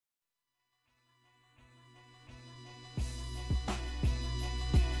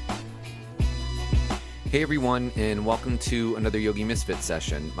Hey everyone, and welcome to another Yogi Misfit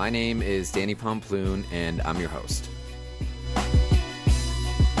session. My name is Danny Pomploon, and I'm your host.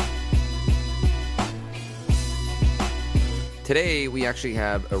 Today, we actually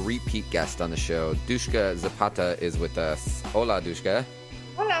have a repeat guest on the show. Dushka Zapata is with us. Hola, Dushka.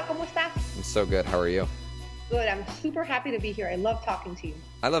 Hola, ¿cómo estás? I'm so good. How are you? Good. I'm super happy to be here. I love talking to you.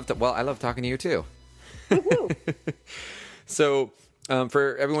 I love talking to you too. Woohoo! So,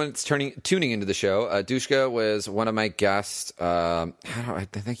 for everyone that's tuning into the show, Dushka was one of my guests. I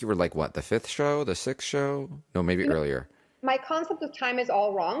think you were like, what, the fifth show, the sixth show? No, maybe earlier. My concept of time is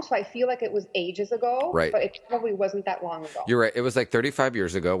all wrong, so I feel like it was ages ago. Right. But it probably wasn't that long ago. You're right. It was like 35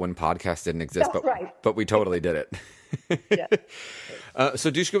 years ago when podcasts didn't exist. That's right. But we totally did it. Yeah.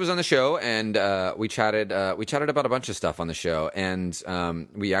 So Dushka was on the show, and we chatted about a bunch of stuff on the show, and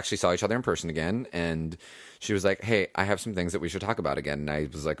we actually saw each other in person again, and she was like, hey, I have some things that we should talk about again. And I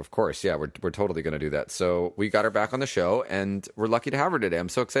was like, of course, yeah, we're totally going to do that. So we got her back on the show, and we're lucky to have her today. I'm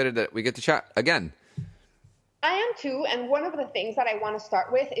so excited that we get to chat again. I am too, and one of the things that I want to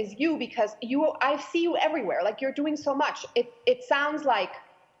start with is you, because I see you everywhere. Like, you're doing so much. It sounds like,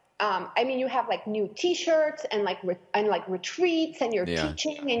 you have like new T-shirts and like retreats, and you're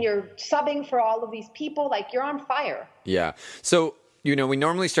teaching and you're subbing for all of these people. Like, you're on fire. Yeah. So, we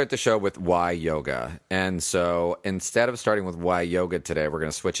normally start the show with why yoga. And so instead of starting with why yoga today, we're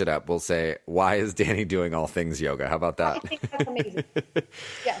going to switch it up. We'll say, why is Danny doing all things yoga? How about that? I think that's amazing.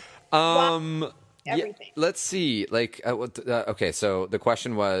 Yes. Yeah, Everything. let's see. Okay, so the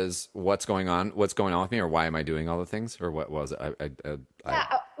question was, what's going on with me, or why am I doing all the things, or what was it?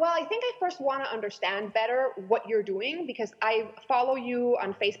 Well, I think I first want to understand better what you're doing, because I follow you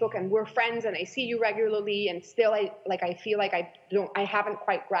on Facebook and we're friends and I see you regularly, and still I feel like I haven't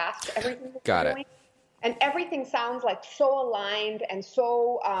quite grasped everything that you're doing. And everything sounds like so aligned and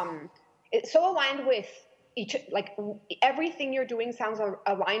so it's so aligned with everything you're doing sounds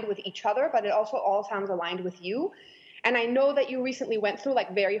aligned with each other, but it also all sounds aligned with you. And I know that you recently went through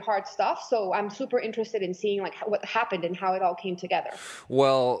like very hard stuff, so I'm super interested in seeing like what happened and how it all came together.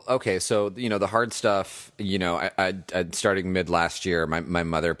 Well, okay, so the hard stuff, I starting mid last year, my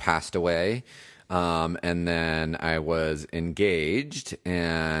mother passed away, and then I was engaged,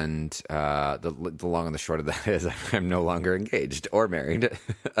 and the long and the short of that is I'm no longer engaged or married.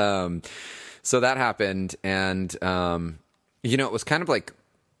 So that happened, and it was kind of like,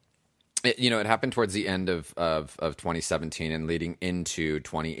 it happened towards the end of 2017 and leading into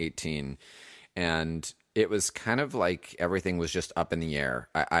 2018, and it was kind of like everything was just up in the air.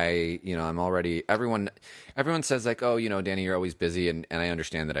 I'm already, everyone says like, oh, Danny, you're always busy, and I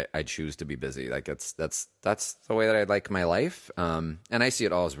understand that I choose to be busy. Like that's the way that I like my life, and I see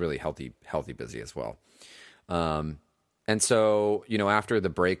it all as really healthy busy as well. And so, after the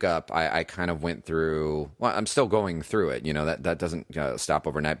breakup, I kind of went through, well, I'm still going through it, that doesn't stop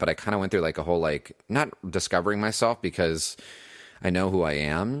overnight, but I kind of went through like a whole, not discovering myself, because I know who I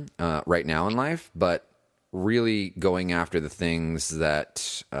am right now in life, but really going after the things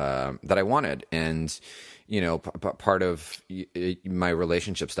that I wanted. And, part of my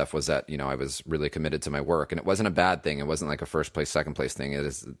relationship stuff was that, I was really committed to my work, and it wasn't a bad thing. It wasn't like a first place, second place thing. It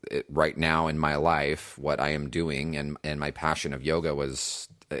is right now in my life, what I am doing, and my passion of yoga was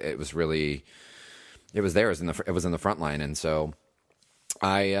there. It was in the front line. And so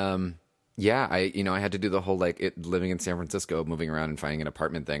I had to do the whole, living in San Francisco, moving around and finding an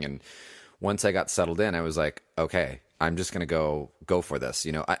apartment thing. And once I got settled in, I was like, okay, I'm just going to go for this.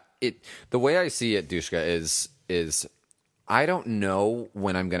 The way I see it, Dushka, is I don't know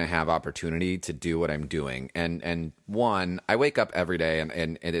when I'm going to have opportunity to do what I'm doing. And one, I wake up every day,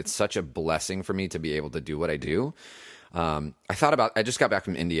 and it's such a blessing for me to be able to do what I do. I just got back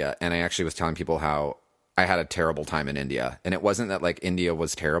from India, and I actually was telling people how I had a terrible time in India. And it wasn't that like India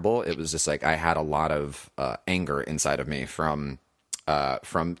was terrible. It was just like I had a lot of anger inside of me from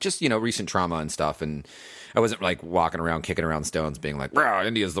just, recent trauma and stuff. And I wasn't like walking around kicking around stones being like, wow,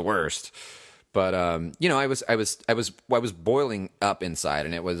 India's the worst. But, I was boiling up inside,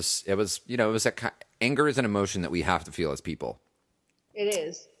 and it was anger is an emotion that we have to feel as people. It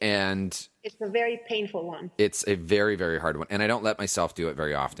is. And it's a very painful one. It's a very, very hard one. And I don't let myself do it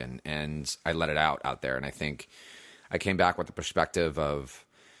very often. And I let it out there. And I think I came back with the perspective of,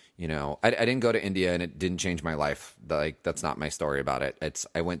 I didn't go to India and it didn't change my life. That's not my story about it.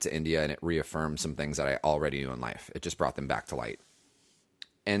 I went to India and it reaffirmed some things that I already knew in life. It just brought them back to light.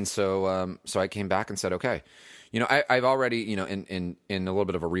 And so I came back and said, okay, I've already, in a little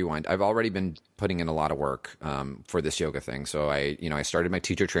bit of a rewind, I've already been putting in a lot of work for this yoga thing. So I started my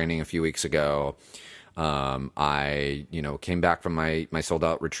teacher training a few weeks ago. I, came back from my sold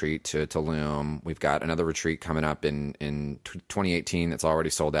out retreat to Tulum. We've got another retreat coming up in 2018 that's already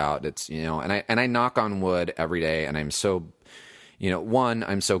sold out. It's, and I knock on wood every day, and I'm so, one,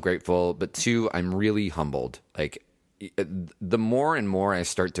 I'm so grateful, but two, I'm really humbled. Like, the more and more I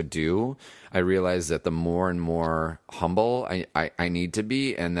start to do, I realize that the more and more humble I need to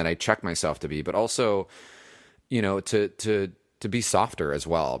be, and that I check myself to be, but also, to be softer as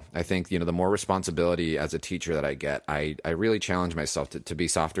well. I think, the more responsibility as a teacher that I get, I really challenge myself to be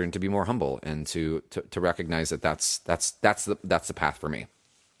softer and to be more humble, and to recognize that that's the path for me.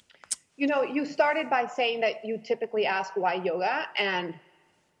 You started by saying that you typically ask why yoga. And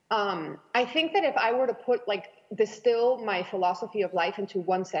I think that if I were to distill my philosophy of life into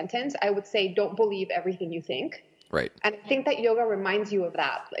one sentence, I would say, don't believe everything you think. Right. And I think that yoga reminds you of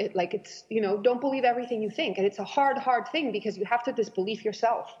that. Don't believe everything you think. And it's a hard thing, because you have to disbelieve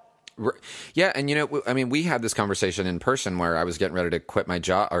yourself. Yeah. And, we had this conversation in person where I was getting ready to quit my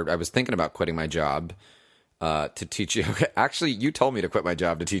job, or I was thinking about quitting my job to teach yoga. Actually, you told me to quit my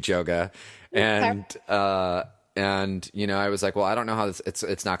job to teach yoga. And, I was like, well, I don't know how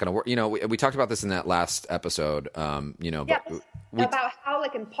it's not going to work. We talked about this in that last episode, about how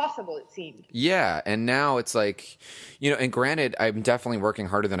impossible it seemed. Yeah. And now it's like, and granted, I'm definitely working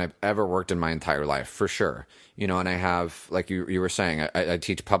harder than I've ever worked in my entire life, for sure. And I have, like you were saying, I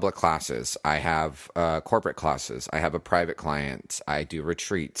teach public classes. I have corporate classes. I have a private client. I do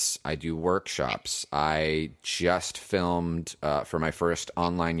retreats. I do workshops. I just filmed for my first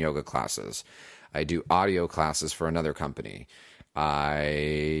online yoga classes. I do audio classes for another company.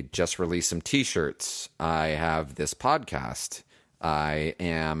 I just released some t-shirts. I have this podcast. I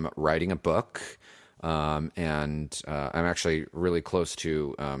am writing a book. And I'm actually really close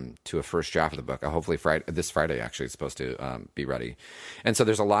to a first draft of the book. Hopefully this Friday, actually, it's supposed to be ready. And so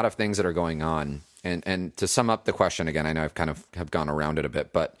there's a lot of things that are going on. And to sum up the question again, I know I've kind of have gone around it a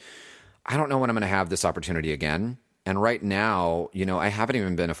bit, but I don't know when I'm going to have this opportunity again. And right now, I haven't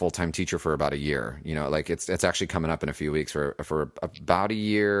even been a full-time teacher for about a year. It's actually coming up in a few weeks for about a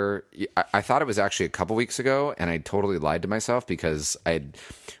year. I thought it was actually a couple weeks ago, and I totally lied to myself, because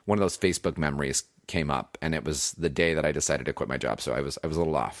one of those Facebook memories came up, and it was the day that I decided to quit my job. So I was a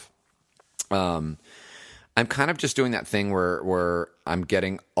little off. I'm kind of just doing that thing where I'm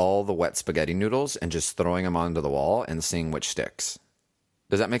getting all the wet spaghetti noodles and just throwing them onto the wall and seeing which sticks.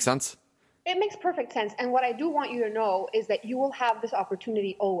 Does that make sense? It makes perfect sense. And what I do want you to know is that you will have this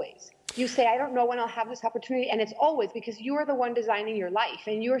opportunity always. You say, I don't know when I'll have this opportunity. And it's always, because you are the one designing your life,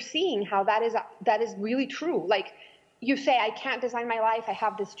 and you're seeing how that is really true. Like, you say, I can't design my life. I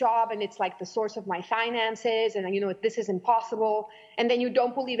have this job, and it's like the source of my finances, and this is impossible. And then you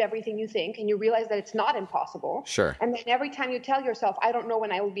don't believe everything you think, and you realize that it's not impossible. Sure. And then every time you tell yourself, I don't know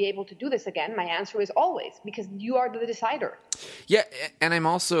when I will be able to do this again, my answer is always, because you are the decider. Yeah. And I'm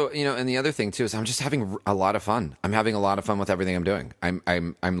also, and the other thing too is I'm just having a lot of fun. I'm having a lot of fun with everything I'm doing.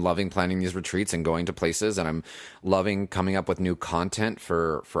 I'm loving planning these retreats and going to places, and I'm loving coming up with new content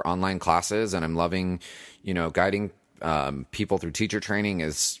for online classes, and I'm loving, guiding people through teacher training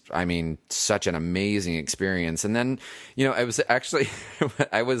is, such an amazing experience. And then, I was actually,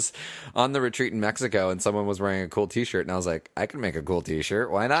 I was on the retreat in Mexico, and someone was wearing a cool t-shirt, and I was like, I can make a cool t-shirt.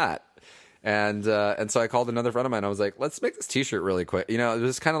 Why not? And so I called another friend of mine. I was like, let's make this t-shirt really quick. It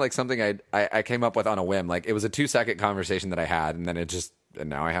was kind of like something I came up with on a whim. Like, it was a 2-second conversation that I had, and then and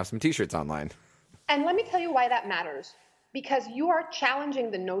now I have some t-shirts online. And let me tell you why that matters. Because you are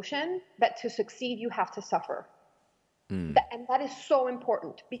challenging the notion that to succeed, you have to suffer. And that is so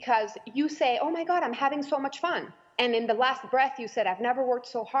important, because you say, oh my God, I'm having so much fun. And in the last breath, you said, I've never worked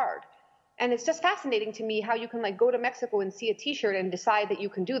so hard. And it's just fascinating to me how you can go to Mexico and see a t-shirt and decide that you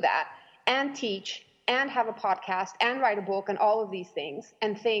can do that, and teach, and have a podcast, and write a book, and all of these things,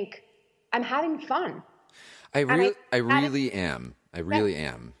 and think, I'm having fun. I really am. That's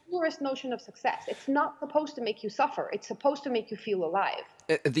the purest notion of success. It's not supposed to make you suffer. It's supposed to make you feel alive.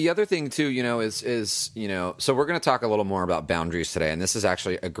 The other thing too, is so we're going to talk a little more about boundaries today, and this is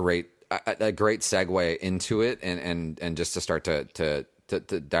actually a great segue into it, and just to start to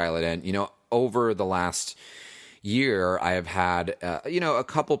dial it in. Over the last year, I have had a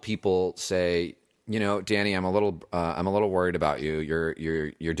couple people say, Danny, I'm a little worried about you.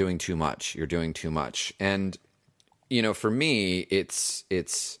 You're doing too much. You're doing too much. And for me, it's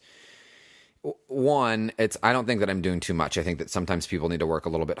One, I don't think that I'm doing too much. I think that sometimes people need to work a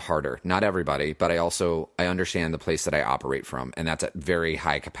little bit harder. Not everybody, but I understand the place that I operate from, and that's at very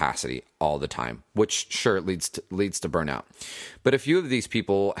high capacity all the time, which sure leads to burnout. But a few of these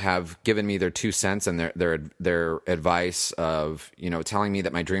people have given me their 2 cents and their advice of, telling me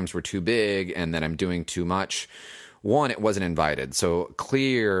that my dreams were too big and that I'm doing too much. One, it wasn't invited. So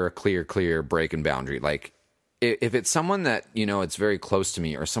clear break and boundary. Like, if it's someone that, it's very close to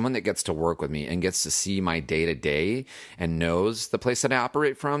me, or someone that gets to work with me and gets to see my day to day and knows the place that I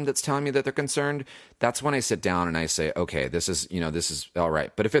operate from that's telling me that they're concerned, that's when I sit down and I say, okay, this is all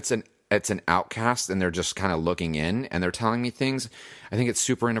right. But if it's an outcast and they're just kind of looking in and they're telling me things, I think it's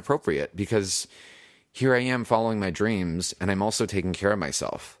super inappropriate, because here I am following my dreams and I'm also taking care of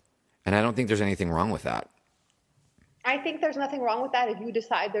myself. And I don't think there's anything wrong with that. I think there's nothing wrong with that if you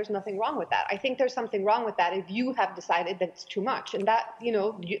decide there's nothing wrong with that. I think there's something wrong with that if you have decided that it's too much. And that,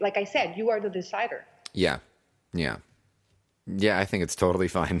 like I said, you are the decider. Yeah. I think it's totally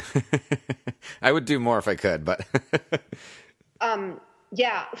fine. I would do more if I could, but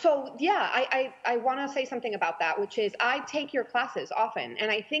yeah. So yeah, I want to say something about that, which is I take your classes often. And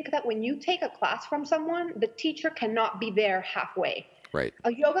I think that when you take a class from someone, the teacher cannot be there halfway. Right.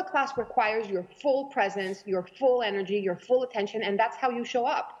 A yoga class requires your full presence, your full energy, your full attention, and that's how you show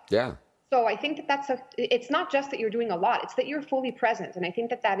up. Yeah. So I think that it's not just that you're doing a lot, it's that you're fully present. And I think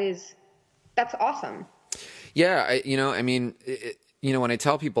that's awesome. Yeah. When I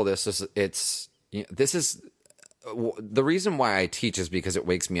tell people this is the reason why I teach is because it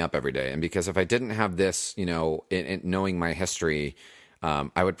wakes me up every day. And because if I didn't have this, in knowing my history,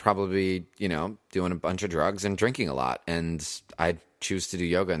 I would probably be, doing a bunch of drugs and drinking a lot, and I'd choose to do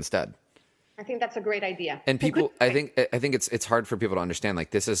yoga instead. I think that's a great idea. And people, I think it's hard for people to understand.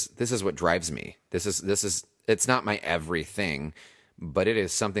 Like, this is what drives me. It's not my everything, but it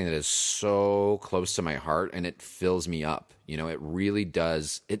is something that is so close to my heart, and it fills me up. It really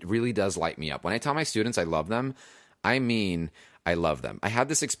does light me up. When I tell my students I love them, I mean, I love them. I had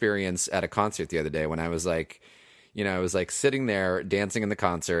this experience at a concert the other day when I was like, I was like sitting there dancing in the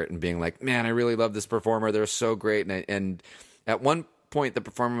concert and being like, man, I really love this performer. They're so great. And at one point, the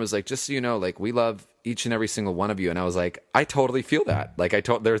performer was like, just so you know, like, we love each and every single one of you. And I was like, I totally feel that. Like,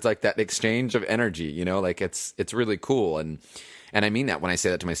 there's like that exchange of energy, like it's really cool. And I mean that when I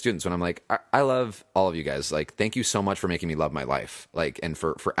say that to my students, when I'm like, I love all of you guys. Like, thank you so much for making me love my life. Like, and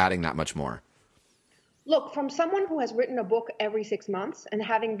for adding that much more. Look, from someone who has written a book every 6 months and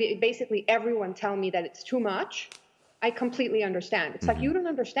having basically everyone tell me that it's too much, I completely understand. It's like, you don't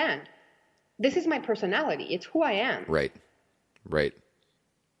understand. This is my personality. It's who I am. Right.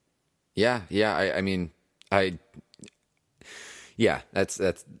 Yeah.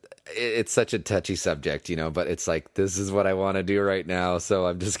 It's such a touchy subject, but it's like, this is what I want to do right now, so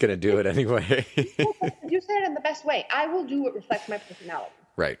I'm just going to do it anyway. You said it in the best way. I will do what reflects my personality.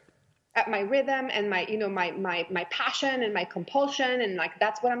 Right. At my rhythm and my, my passion and my compulsion, and like,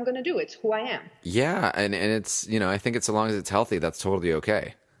 that's what I'm going to do. It's who I am. Yeah. And it's, I think it's, so long as it's healthy, that's totally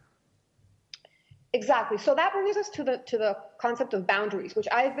okay. Exactly. So that brings us to the concept of boundaries, which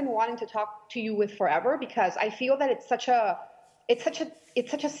I've been wanting to talk to you with forever, because I feel that it's such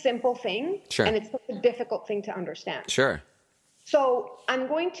a simple thing. Sure. And it's such a difficult thing to understand. Sure. So I'm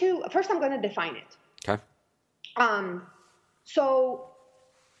going to define it. Okay. So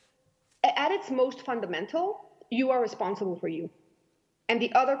at its most fundamental, you are responsible for you, and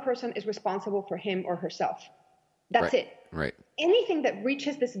the other person is responsible for him or herself. That's it. Right. Anything that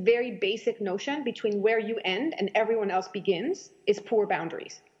reaches this very basic notion between where you end and everyone else begins is poor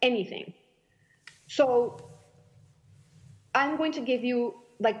boundaries. Anything. So I'm going to give you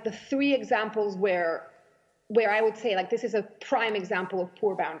like the 3 examples where I would say, like, this is a prime example of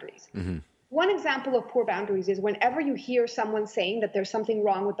poor boundaries. Mm-hmm. One example of poor boundaries is whenever you hear someone saying that there's something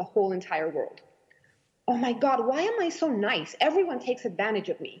wrong with the whole entire world. Oh my God, why am I so nice? Everyone takes advantage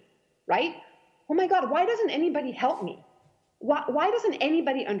of me, right? Oh my God, why doesn't anybody help me? Why doesn't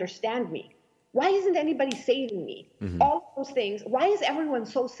anybody understand me? Why isn't anybody saving me? Mm-hmm. All of those things. Why is everyone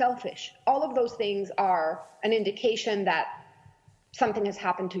so selfish? All of those things are an indication that something has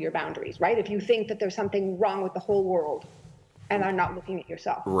happened to your boundaries, right? If you think that there's something wrong with the whole world and are not looking at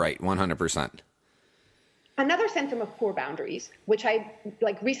yourself. Right, 100%. Another symptom of poor boundaries, which I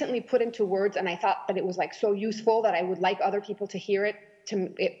like recently put into words, and I thought that it was like so useful that I would like other people to hear it,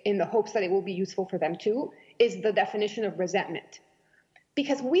 in the hopes that it will be useful for them too, is the definition of resentment.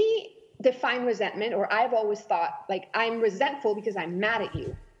 Because we define resentment, or I've always thought, like, I'm resentful because I'm mad at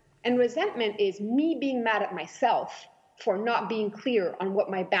you. And resentment is me being mad at myself for not being clear on what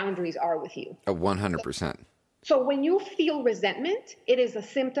my boundaries are with you. 100%. So when you feel resentment, it is a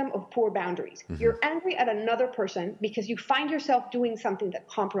symptom of poor boundaries. Mm-hmm. You're angry at another person because you find yourself doing something that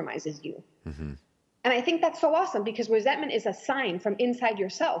compromises you. Mm-hmm. And I think that's so awesome because resentment is a sign from inside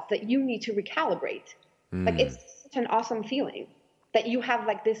yourself that you need to recalibrate. Like it's such an awesome feeling that you have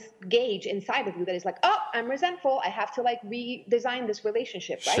like this gauge inside of you that is like, oh, I'm resentful. I have to like redesign this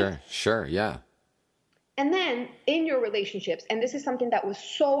relationship, right? Sure, yeah. And then in your relationships, and this is something that was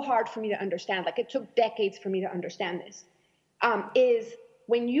so hard for me to understand, like it took decades for me to understand this, is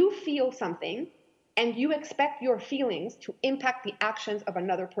when you feel something and you expect your feelings to impact the actions of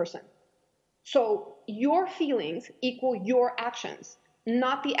another person. So your feelings equal your actions,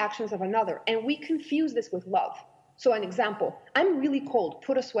 not the actions of another. And we confuse this with love. So an example, I'm really cold,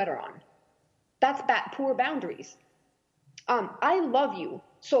 put a sweater on. That's bad, poor boundaries. I love you.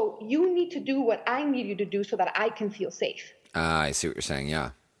 So you need to do what I need you to do so that I can feel safe. I see what you're saying,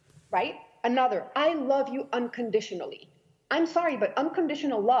 yeah. Right? Another, I love you unconditionally. I'm sorry, but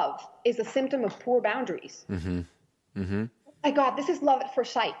unconditional love is a symptom of poor boundaries. Mm-hmm. Mm-hmm. Oh my God, this is love at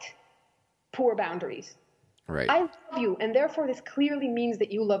first sight. Poor boundaries. Right. I love you, and therefore this clearly means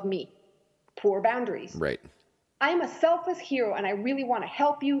that you love me. Poor boundaries. Right. I'm a selfless hero, and I really want to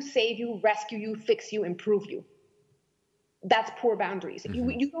help you, save you, rescue you, fix you, improve you. That's poor boundaries. Mm-hmm.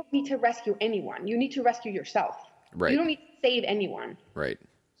 You don't need to rescue anyone. You need to rescue yourself. Right. You don't need to save anyone. Right.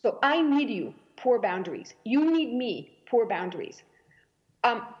 So I need you, poor boundaries. You need me, poor boundaries.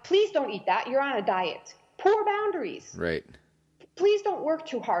 Please don't eat that. You're on a diet. Poor boundaries. Right. Please don't work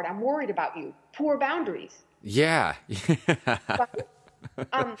too hard. I'm worried about you. Poor boundaries. Yeah.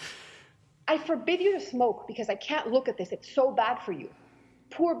 I forbid you to smoke because I can't look at this. It's so bad for you.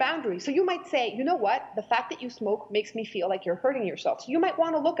 Poor boundaries. So you might say, you know what? The fact that you smoke makes me feel like you're hurting yourself. So you might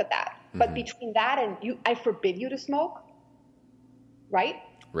want to look at that. Mm-hmm. But between that and you, I forbid you to smoke. Right?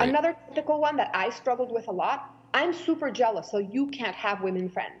 Another typical one that I struggled with a lot. I'm super jealous, so you can't have women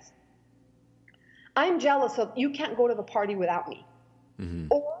friends. I'm jealous, so you can't go to the party without me. Mm-hmm.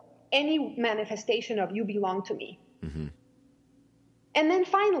 Or any manifestation of you belong to me. Mm-hmm. And then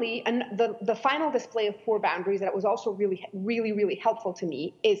finally, the final display of poor boundaries that was also really, really, really helpful to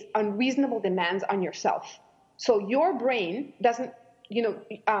me is unreasonable demands on yourself. So your brain doesn't,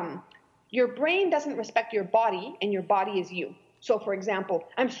 your brain doesn't respect your body, and your body is you. So for example,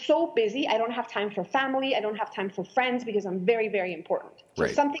 I'm so busy, I don't have time for family, I don't have time for friends because I'm very, very important. So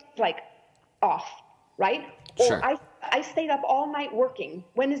something's like off, right? Sure. Or I stayed up all night working.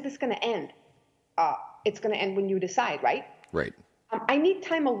 When is this going to end? It's going to end when you decide, right? Right. I need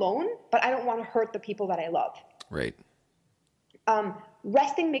time alone, but I don't want to hurt the people that I love. Right.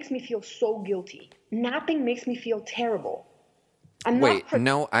 Resting makes me feel so guilty. Napping makes me feel terrible.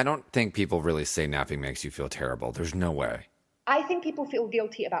 No, I don't think people really say napping makes you feel terrible. There's no way. I think people feel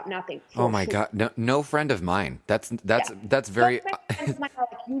guilty about napping. Oh my God. No friend of mine. That's very. Friends of mine are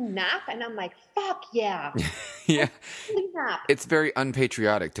like, you nap? And I'm like, fuck yeah. Yeah. I nap. It's very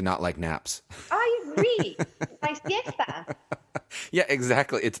unpatriotic to not like naps. I agree. My siesta. Yeah,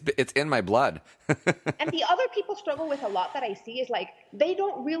 exactly. It's in my blood. And the other people struggle with a lot that I see is like, they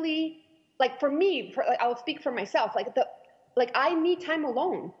don't really, like for me, I'll speak for myself, like I need time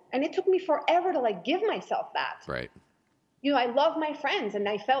alone. And it took me forever to like give myself that. Right. I love my friends, and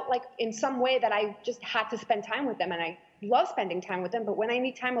I felt like in some way that I just had to spend time with them, and I love spending time with them, but when I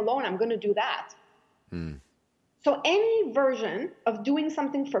need time alone, I'm going to do that. So any version of doing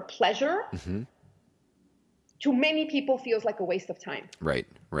something for pleasure to many people feels like a waste of time. Right.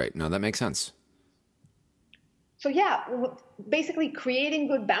 No, that makes sense. So yeah, basically creating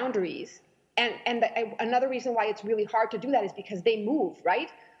good boundaries. And another reason why it's really hard to do that is because they move,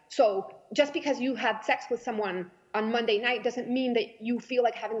 right? So just because you had sex with someone on Monday night doesn't mean that you feel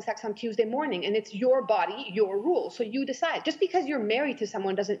like having sex on Tuesday morning, and it's your body, your rules. So you decide. Just because you're married to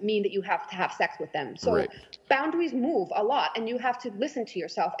someone doesn't mean that you have to have sex with them. So boundaries move a lot, and you have to listen to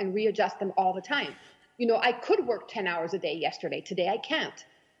yourself and readjust them all the time. I could work 10 hours a day yesterday. Today I can't.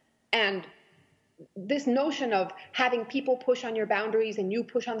 And this notion of having people push on your boundaries and you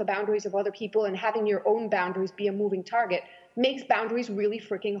push on the boundaries of other people and having your own boundaries be a moving target makes boundaries really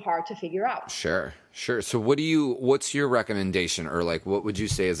freaking hard to figure out. Sure. So what's your recommendation, or like, what would you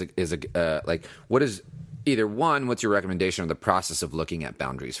say is like, what is either one, what's your recommendation or the process of looking at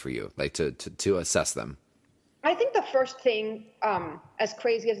boundaries for you, like to assess them? I think the first thing, as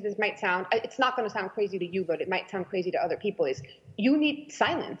crazy as this might sound, it's not going to sound crazy to you, but it might sound crazy to other people, is you need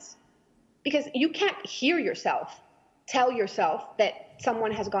silence. Because you can't hear yourself tell yourself that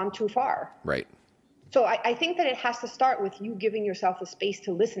someone has gone too far. Right. So I think that it has to start with you giving yourself the space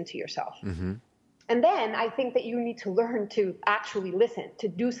to listen to yourself. Mm-hmm. And then I think that you need to learn to actually listen, to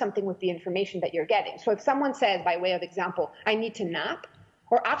do something with the information that you're getting. So if someone says, by way of example, I need to nap,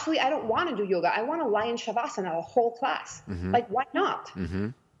 or actually I don't want to do yoga, I want to lie in Shavasana a whole class. Like, why not?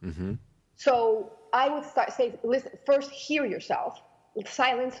 So I would say, listen, first hear yourself,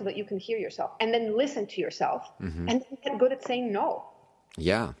 silence so that you can hear yourself, and then listen to yourself, and then get good at saying no.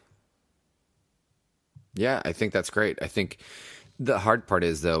 Yeah. Yeah, I think that's great. I think the hard part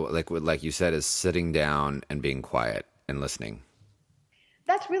is, though, like you said, is sitting down and being quiet and listening.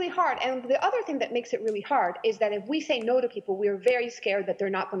 That's really hard. And the other thing that makes it really hard is that if we say no to people, we are very scared that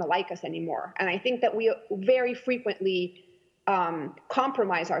they're not going to like us anymore. And I think that we very frequently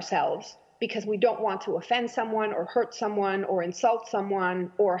compromise ourselves because we don't want to offend someone or hurt someone or insult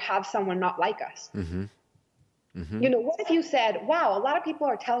someone or have someone not like us. You know, what if you said, wow, a lot of people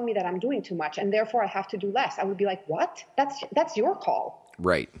are telling me that I'm doing too much and therefore I have to do less? I would be like, what? That's your call.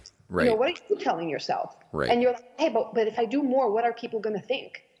 Right. You know, what are you telling yourself? Right. And you're like, hey, but if I do more, what are people going to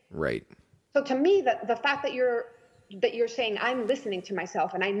think? Right. So to me, the fact that you're saying I'm listening to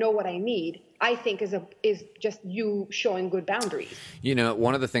myself and I know what I need, I think is just you showing good boundaries. You know,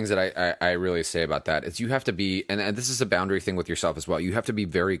 one of the things that I really say about that is you have to be, and this is a boundary thing with yourself as well, you have to be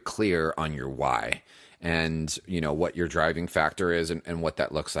very clear on your why. And, you know, what your driving factor is and what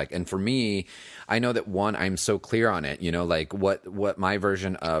that looks like. And for me, I know that I'm so clear on it, you know, like what my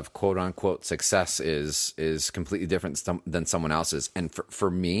version of quote unquote success is completely different than someone else's. And for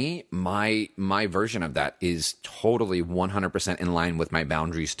me, my version of that is totally 100% in line with my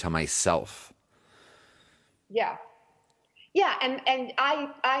boundaries to myself. Yeah. Yeah. And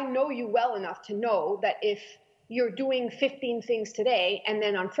I know you well enough to know that if you're doing 15 things today, and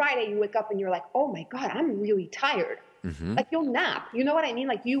then on Friday you wake up and you're like, oh my God, I'm really tired. Like, you'll nap. You know what I mean?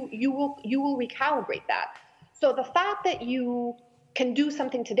 Like you will recalibrate that. So the fact that you can do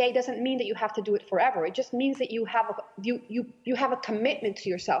something today doesn't mean that you have to do it forever. It just means that you have a commitment to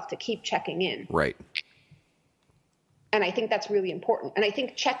yourself to keep checking in. Right. And I think that's really important. And I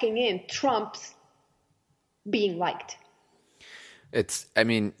think checking in trumps being liked. I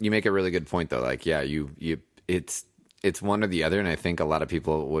mean, you make a really good point though. Like, yeah, it's one or the other, and I think a lot of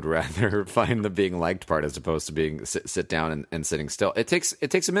people would rather find the being liked part as opposed to being sit down and sitting still. It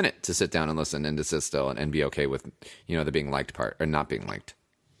takes a minute to sit down and listen and to sit still and be okay with, you know, the being liked part or not being liked.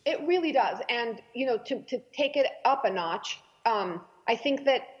 It really does. And, you know, to take it up a notch, I think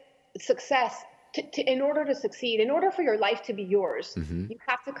that success, in order to succeed, in order for your life to be yours, you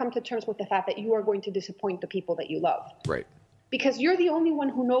have to come to terms with the fact that you are going to disappoint the people that you love. Right. Because you're the only one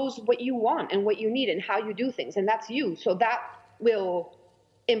who knows what you want and what you need and how you do things. And that's you. So that will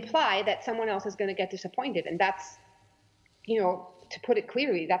imply that someone else is going to get disappointed. And that's, you know, to put it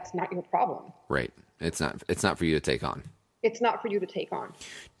clearly, that's not your problem. Right. It's not for you to take on. It's not for you to take on.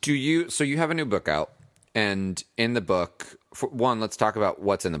 So you have a new book out, and in the book, for one, let's talk about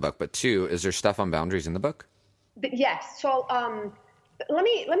what's in the book. But two, is there stuff on boundaries in the book? Yes. So, let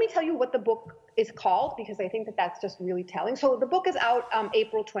me tell you what the book is called, because I think that that's just really telling. So the book is out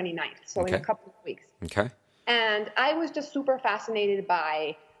April 29th, so in a couple of weeks. Okay. And I was just super fascinated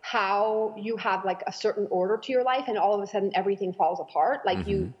by how you have like a certain order to your life, and all of a sudden everything falls apart. Like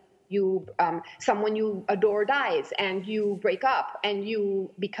someone you adore dies, and you break up, and you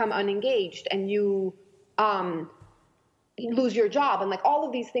become unengaged, and you lose your job, and like all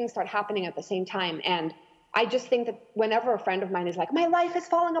of these things start happening at the same time. And I just think that whenever a friend of mine is like, my life is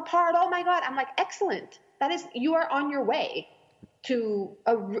falling apart, oh my God, I'm like, excellent. You are on your way to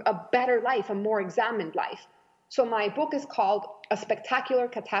a better life, a more examined life. So my book is called A Spectacular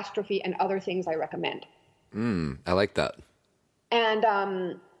Catastrophe and Other Things I Recommend. I like that.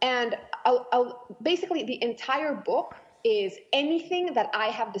 And basically the entire book is anything that I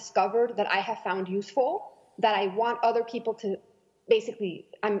have discovered that I have found useful, that I want other people to basically,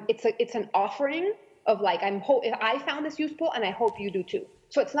 it's an offering of like, I found this useful and I hope you do too.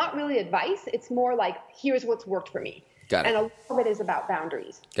 So it's not really advice. It's more like, here's what's worked for me. Got it. And a lot of it is about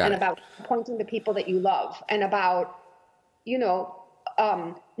boundaries and about pointing to people that you love, and about, you know,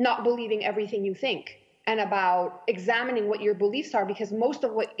 not believing everything you think, and about examining what your beliefs are, because most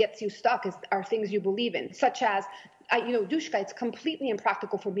of what gets you stuck are things you believe in, such as, Dushka, it's completely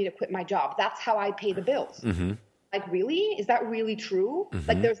impractical for me to quit my job. That's how I pay the bills. Like, really? Is that really true?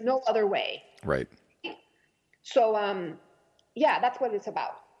 Like, there's no other way. Right. So, that's what it's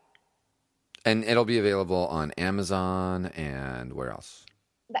about. And it'll be available on Amazon and where else?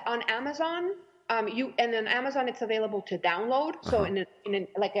 On Amazon, on Amazon it's available to download. So in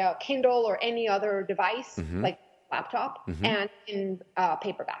like a Kindle or any other device, like laptop, and in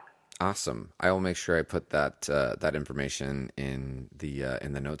paperback. Awesome. I will make sure I put that that information in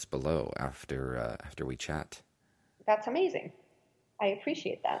the notes below after we chat. That's amazing. I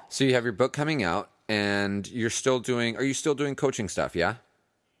appreciate that. So you have your book coming out, and are you still doing coaching stuff? Yeah.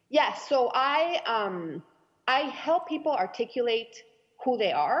 Yes. So I help people articulate who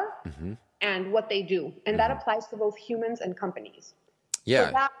they are and what they do, and that applies to both humans and companies. Yeah.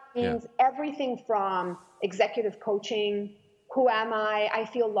 So that means everything from executive coaching, who am I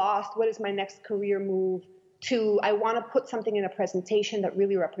feel lost, what is my next career move, to I want to put something in a presentation that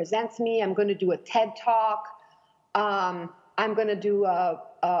really represents me. I'm going to do a TED Talk. I'm going to do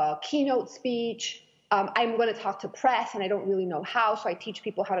a keynote speech. I'm going to talk to press, and I don't really know how, so I teach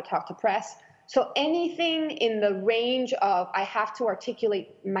people how to talk to press. So anything in the range of I have to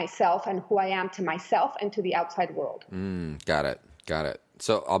articulate myself and who I am to myself and to the outside world. Got it.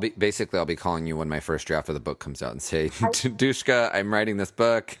 So I'll be calling you when my first draft of the book comes out and say, Dushka, I'm writing this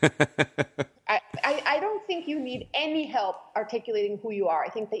book. I don't think you need any help articulating who you are. I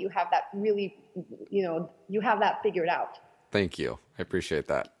think that you have that really, you have that figured out. Thank you. I appreciate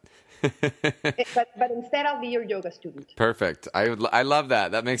that. But instead, I'll be your yoga student. Perfect. I love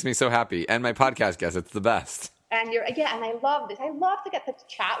that. That makes me so happy. And my podcast guest, it's the best. And and I love this. I love to get to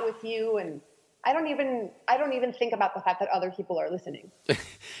chat with you, and I don't even think about the fact that other people are listening.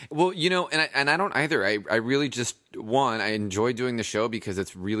 Well, and I don't either. I really just, I enjoy doing the show because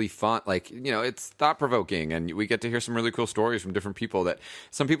it's really fun. Like, it's thought provoking, and we get to hear some really cool stories from different people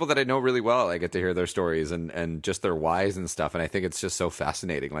some people that I know really well. I get to hear their stories and just their whys and stuff. And I think it's just so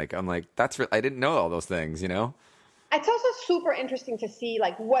fascinating. Like, I'm like, I didn't know all those things, It's also super interesting to see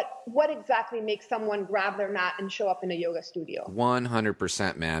like what exactly makes someone grab their mat and show up in a yoga studio.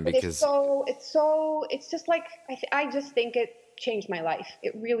 100%, man. Because it's just like I just think it changed my life.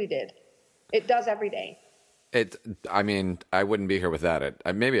 It really did. It does every day. I wouldn't be here without it.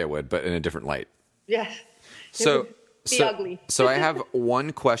 Maybe I would, but in a different light. Yes. So ugly. So I have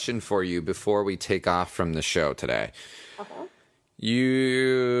one question for you before we take off from the show today. Uh-huh.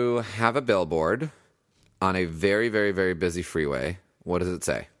 You have a billboard on a very, very, very busy freeway. What does it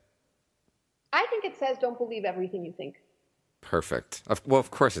say? I think it says, "Don't believe everything you think." Perfect. Well, of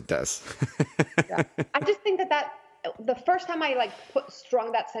course it does. Yeah. I just think that the first time I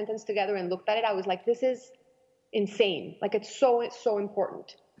strung that sentence together and looked at it, I was like, this is insane. Like it's so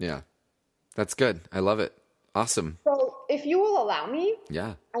important. Yeah. That's good. I love it. Awesome. So if you will allow me,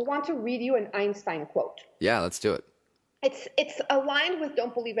 I want to read you an Einstein quote. Yeah, let's do it. It's aligned with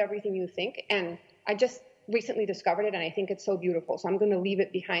 "Don't believe everything you think," and I just recently discovered it, and I think it's so beautiful. So I'm going to leave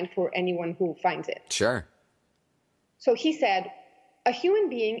it behind for anyone who finds it. Sure. So he said, "A human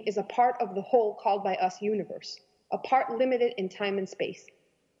being is a part of the whole called by us universe, a part limited in time and space.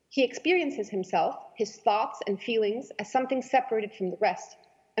 He experiences himself, his thoughts and feelings as something separated from the rest,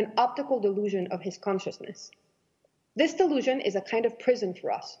 an optical delusion of his consciousness. This delusion is a kind of prison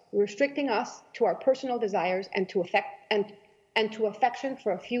for us, restricting us to our personal desires and to affection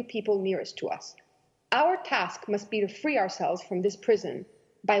for a few people nearest to us. Our task must be to free ourselves from this prison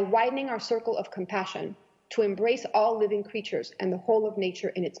by widening our circle of compassion to embrace all living creatures and the whole of nature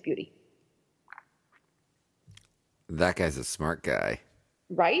in its beauty." That guy's a smart guy.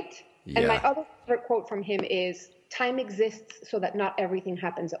 Right? Yeah. And my other favorite quote from him is, "Time exists so that not everything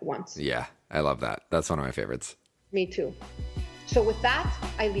happens at once." Yeah, I love that. That's one of my favorites. Me too. So with that,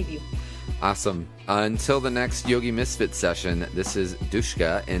 I leave you. Awesome. Until the next Yogi Misfit session, this is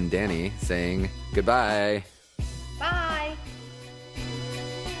Dushka and Danny saying goodbye.